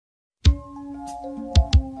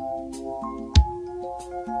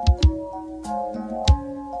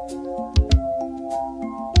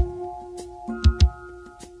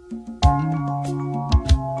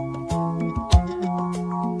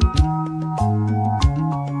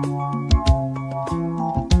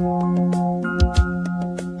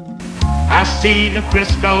see the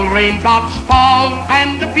crystal raindrops fall,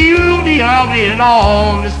 and the beauty of it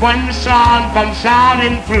all is when the sun comes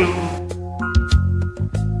shining through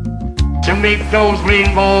to make those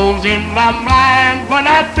rainbows in my mind. When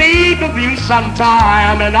I think of you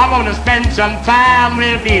sometime, and I want to spend some time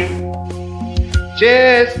with you.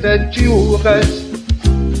 Just the two of us,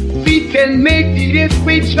 we can make it if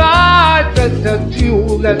we try. Just the two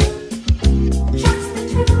of us.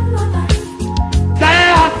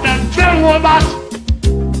 There's the two of us,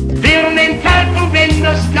 feeling purple in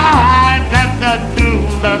the sky. That's the two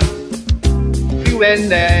of us. You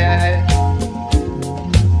and I.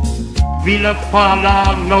 We look for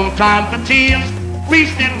love, no time for tears. We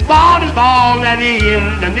still want is all that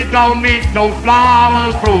is, and it don't make no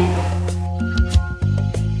flowers grow.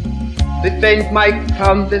 The things might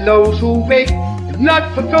come to those who wait, if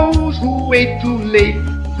not for those who wait too late.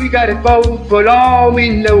 We got it both for all we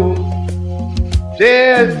know.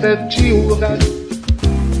 There's the two of us.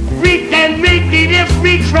 We can make it if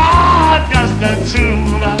we try, just the two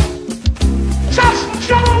of us. Just the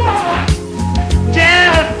two of us.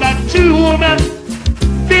 Just the two of us.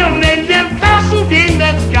 Feeling them castles in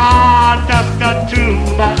the sky, just the two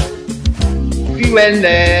of us. You and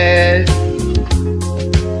I.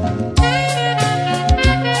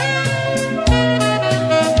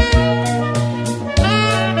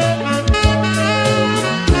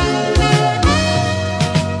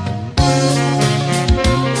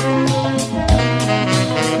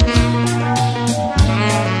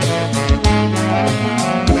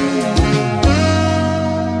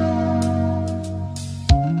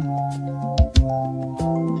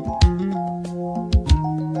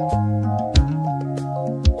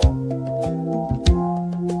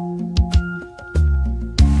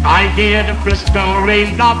 I hear the crystal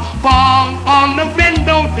raindrops fall on the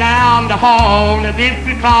window down the hall, and it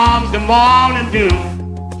becomes the morning dew.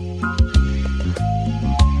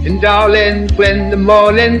 And darling, when the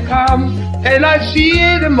morning comes and I see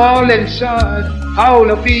the morning sun, I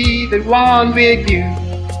wanna be the one with you.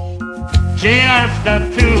 Just the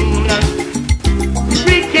two of us.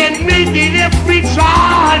 We can make it if we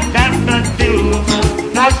try. That's the two of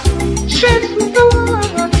us. Just the two of us.